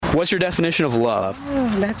What's your definition of love?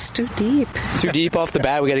 Oh, that's too deep. It's too deep off the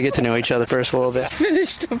bat. We got to get to know each other first a little bit.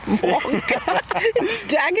 Finish the walk. It's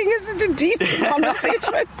dragging us into deep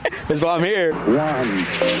conversation. That's why I'm here.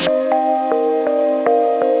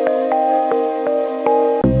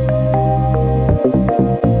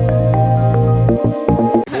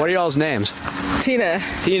 What are y'all's names? Tina.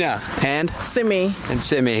 Tina. And? Simi. And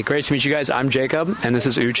Simi. Great to meet you guys. I'm Jacob, and this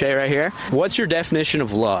is Uche right here. What's your definition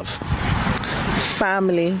of love?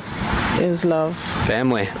 Family is love.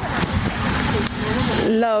 Family.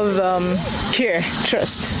 Love, care,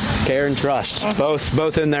 trust. Care and trust.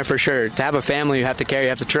 Both in there for sure. To have a family, you have to care, you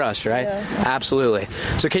have to trust, right? Yeah. Absolutely.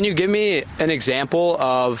 So can you give me an example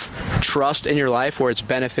of trust in your life where it's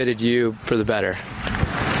benefited you for the better?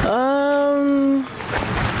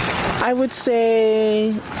 I would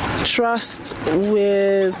say trust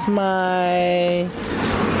with my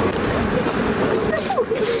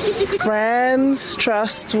friends,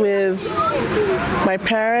 trust with my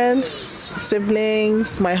parents,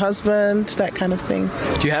 siblings, my husband, that kind of thing.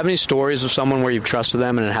 Do you have any stories of someone where you've trusted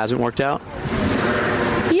them and it hasn't worked out?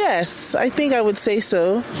 Yes, I think I would say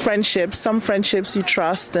so. Friendships, some friendships you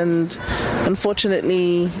trust and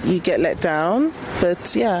unfortunately you get let down.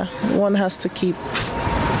 But yeah, one has to keep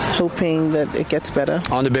hoping that it gets better.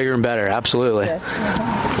 On to bigger and better, absolutely. Yes.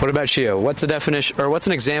 What about you? What's a definition, or what's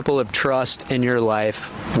an example of trust in your life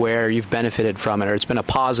where you've benefited from it, or it's been a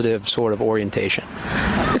positive sort of orientation?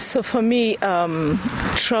 So for me,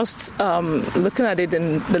 trust, looking at it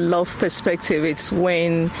in the love perspective, it's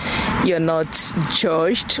when you're not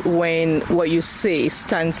judged, when what you say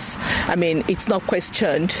stands, it's not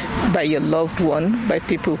questioned by your loved one, by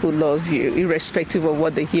people who love you, irrespective of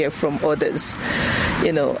what they hear from others,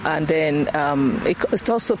 and then it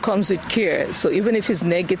also comes with care. So even if it's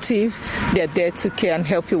negative, they're there to care and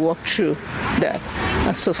help you walk through that.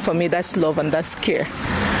 And so for me, that's love and that's care.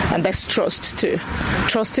 And that's trust too.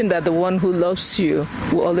 Trusting that the one who loves you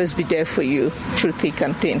will always be there for you through thick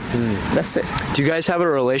and thin. That's it. Do you guys have a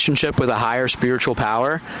relationship with a higher spiritual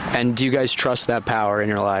power? And do you guys trust that power in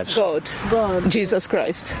your lives? God. Jesus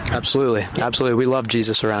Christ. Absolutely. Absolutely. We love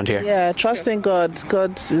Jesus around here. Yeah, trusting God.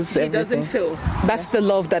 God is everything. He doesn't fail. That's the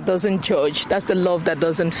love that doesn't judge. That's the love that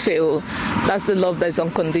doesn't fail. That's the love that's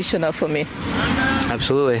unconditional for me.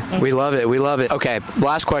 Absolutely. We love it. We love it. Okay,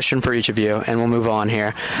 last question for each of you, and we'll move on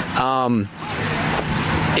here.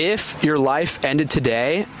 If your life ended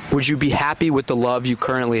today, would you be happy with the love you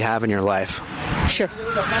currently have in your life? Sure,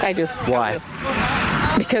 I do. Why?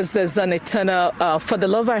 Because there's an eternal, for the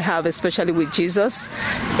love I have, especially with Jesus,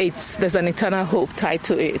 there's an eternal hope tied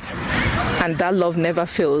to it. And that love never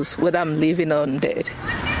fails, whether I'm living or dead.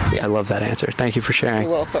 I love that answer. Thank you for sharing.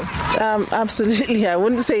 You're welcome. Absolutely. I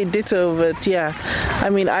wouldn't say ditto, but yeah.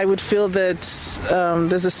 I would feel that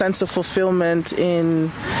there's a sense of fulfillment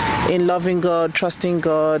in loving God, trusting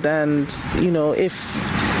God, and,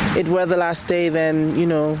 if it were the last day, then,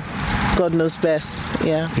 God knows best.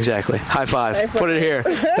 Yeah. Exactly. High five. High five. Put it here.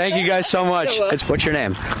 Thank you guys so much. What's your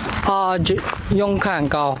name? Yong Kan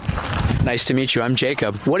Gao. Nice to meet you. I'm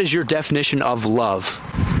Jacob. What is your definition of love?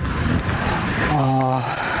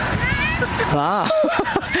 Wow.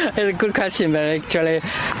 It's a good question, but actually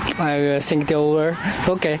I will think it over.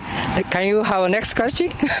 Okay. Can you have a next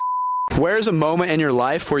question? Where is a moment in your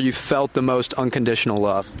life where you felt the most unconditional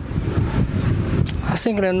love? I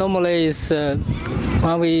think that normally is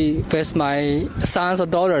when we face my sons or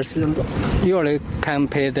daughters, usually can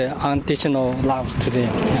pay the unconditional love to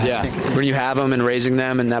them. Yeah. When you have them and raising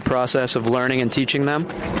them in that process of learning and teaching them?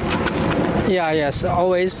 Yes.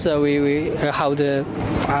 Always we have the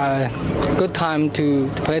good time to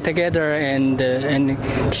play together and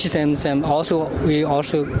teach them.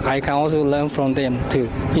 I can also learn from them too.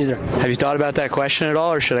 Either. Have you thought about that question at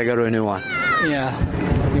all, or should I go to a new one? Yeah.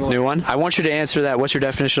 New one? I want you to answer that. What's your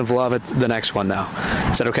definition of love at the next one, though?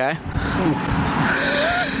 Is that okay?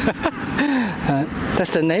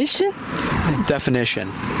 Destination? Definition.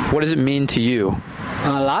 What does it mean to you?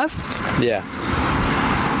 Love? Yeah.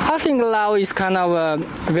 I think love is kind of a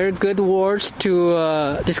very good word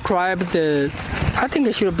to describe I think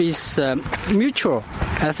it should be mutual.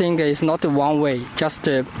 I think it's not one way, just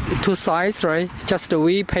two sides, right? Just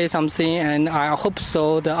we pay something, and I hope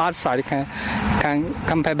so the other side can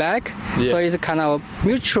pay back. Yeah. So it's kind of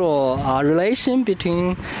mutual relation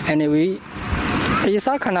between, and it's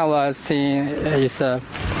a kind of a thing. It's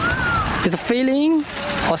a feeling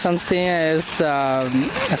or something is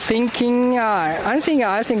thinking. I think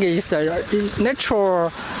it's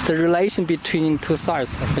natural, the relation between two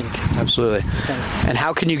sides, I think. Absolutely. And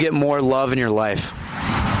how can you get more love in your life?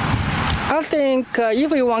 I think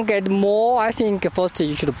if you want to get more, I think first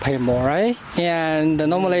you should pay more, right? And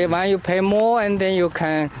normally when you pay more, and then you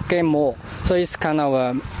can get more. So it's kind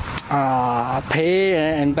of pay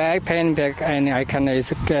and back, and I can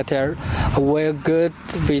get away good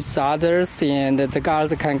with others, and the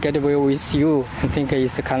guys can get away with you. I think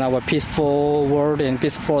it's kind of a peaceful world and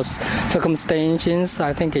peaceful circumstances.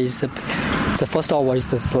 I think it's the first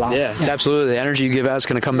always is love. Yeah, absolutely. The energy you give out is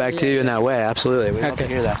going to come back to you in that way. Absolutely. We love to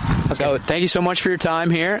hear that. Okay. So thank you so much for your time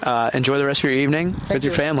here. Enjoy the rest of your evening with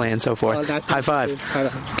your family and so forth. Nice High five.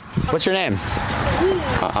 What's your name?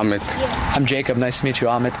 Amit. I'm Jacob. Nice to meet you,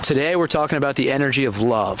 Amit. Today we're talking about the energy of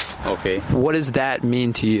love. Okay. What does that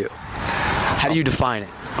mean to you? How do you define it?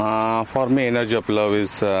 For me, energy of love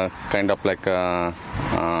is kind of like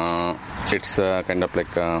it's kind of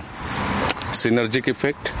like a synergic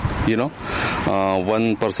effect. You know,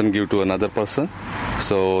 one person give to another person.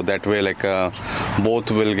 So that way, like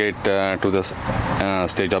both will get to the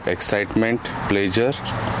stage of excitement, pleasure,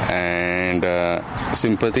 and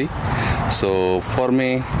sympathy. So for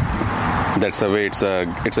me, that's the way it's a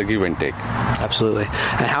give and take. Absolutely.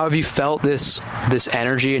 And how have you felt this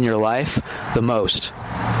energy in your life the most?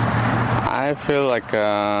 I feel like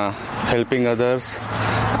helping others.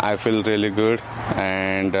 I feel really good,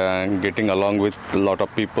 and getting along with a lot of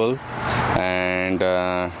people, and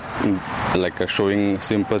like showing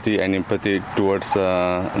sympathy and empathy towards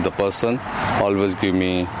the person always give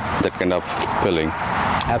me that kind of feeling.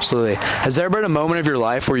 Absolutely. Has there been a moment of your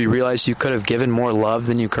life where you realized you could have given more love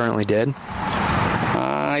than you currently did?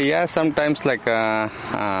 Yeah, sometimes like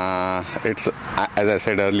it's, as I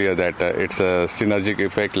said earlier, that it's a synergic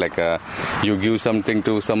effect, like you give something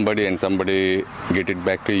to somebody and somebody get it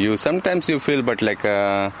back to you. Sometimes you feel, but like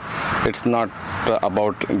it's not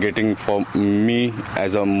about getting for me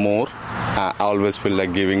as a more. I always feel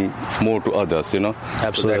like giving more to others, you know.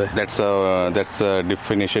 Absolutely. So that's a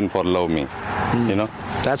definition for love me, you know.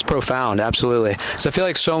 That's profound, absolutely. So I feel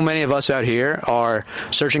like so many of us out here are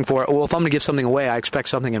searching for, well, if I'm going to give something away, I expect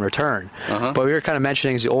something in return. But we were kind of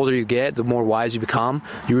mentioning, as the older you get, the more wise you become,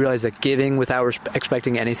 you realize that giving without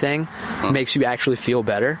expecting anything makes you actually feel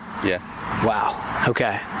better. Yeah. Wow.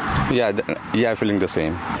 Okay. Yeah, feeling the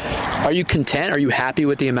same. Are you content? Are you happy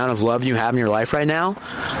with the amount of love you have in your life right now?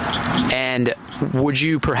 And would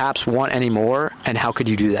you perhaps want any more? And how could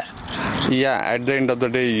you do that? Yeah, at the end of the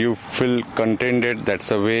day, you feel contented. That's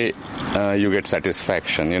the way you get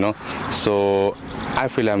satisfaction, you know. So I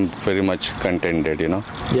feel I'm very much contented, you know.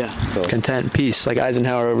 Yeah, so. Content, peace, like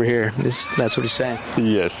Eisenhower over here. That's what he's saying.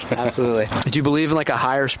 Yes. Absolutely. Do you believe in like a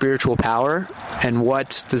higher spiritual power? And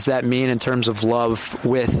what does that mean in terms of love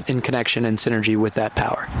in connection and synergy with that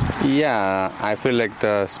power? Yeah, I feel like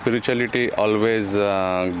the spirituality always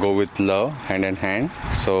go with love, hand in hand.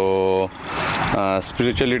 So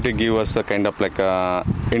spirituality give us a kind of like a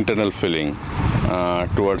internal feeling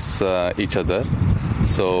towards each other.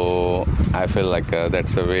 So I feel like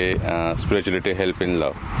that's the way spirituality help in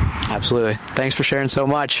love. Absolutely. Thanks for sharing so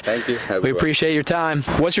much. Thank you. We appreciate your time.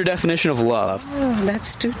 What's your definition of love? Oh,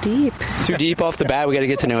 that's too deep. Too deep off the bat? We got to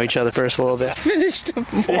get to know each other first a little bit. Finish the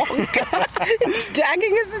walk. It's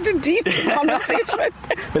dragging us into deep conversation.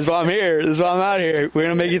 That's why I'm here. That's why I'm out here. We're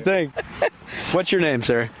going to make you think. What's your name,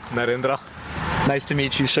 sir? Narendra. Nice to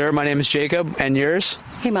meet you, sir. My name is Jacob. And yours?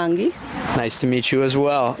 Himangi. Nice to meet you as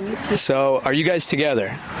well. So, are you guys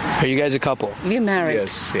together? Are you guys a couple? We're married.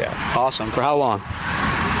 Yes, yeah. Awesome. For how long?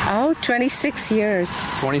 26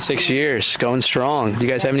 years. 26 years. Going strong. Do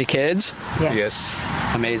you guys have any kids? Yes.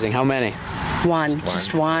 Amazing. How many? One.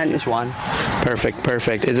 Just one. Just one?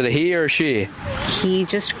 Perfect. Is it a he or a she? He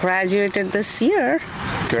just graduated this year.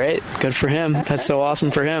 Great. Good for him. That's so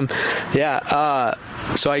awesome for him. Yeah.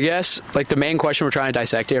 So I guess like the main question we're trying to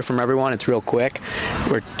dissect here from everyone, it's real quick.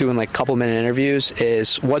 We're doing like couple-minute interviews,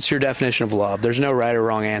 is what's your definition of love? There's no right or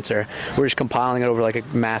wrong answer. We're just compiling it over like a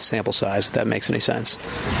mass sample size, if that makes any sense.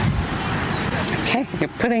 Okay, you're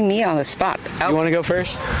putting me on the spot. You want to go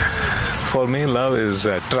first? For me, love is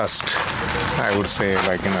trust. I would say,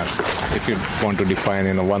 like, if you want to define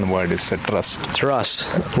in one word, it's trust.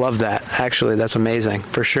 Trust. Love that. Actually, that's amazing,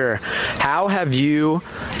 for sure. How have you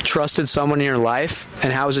trusted someone in your life,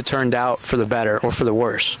 and how has it turned out for the better or for the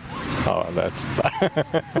worse? Oh, that's...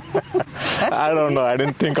 I don't know. I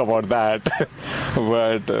didn't think about that.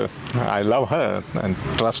 But I love her and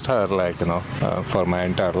trust her, for my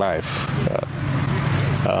entire life.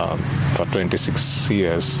 For 26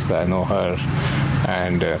 years, I know her.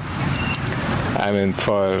 And...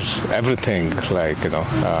 for everything,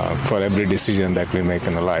 for every decision that we make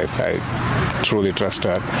in life, I truly trust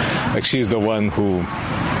her. Like, she's the one who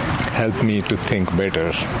helped me to think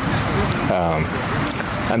better.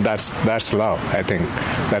 and that's love. I think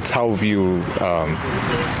that's how you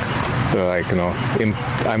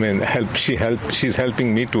she's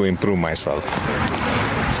helping me to improve myself.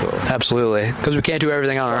 So absolutely, because we can't do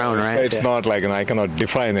everything on our own, right? It's not like I cannot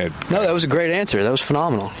define it. No, that was a great answer. That was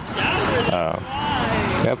phenomenal.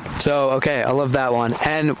 Yep. So, okay, I love that one.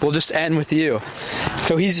 And we'll just end with you.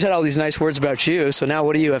 So he said all these nice words about you, so now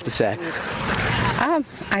what do you have to say?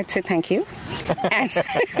 I'd say thank you. And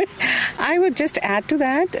I would just add to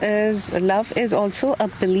that is love is also a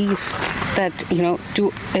belief that,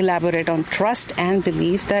 to elaborate on trust and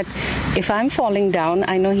belief that if I'm falling down,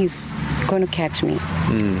 I know he's going to catch me.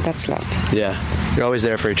 That's love. Yeah. You're always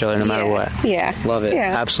there for each other no matter what. Yeah. Love it.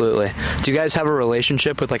 Yeah. Absolutely. Do you guys have a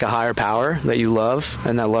relationship with like a higher power that you love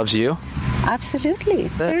and that loves you? Absolutely.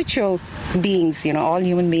 Spiritual beings, all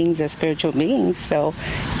human beings are spiritual beings. So,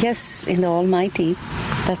 yes, in the Almighty,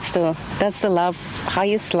 that's the love,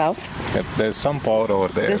 highest love. Yep, there's some power over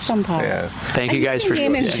there. There's some power. Yeah. Thank you guys for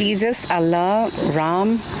sharing. His name is Jesus, Allah,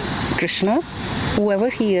 Ram, Krishna, whoever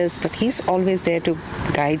he is, but he's always there to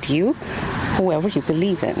guide you, whoever you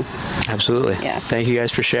believe in. Absolutely. Yeah. Thank you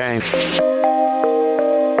guys for sharing.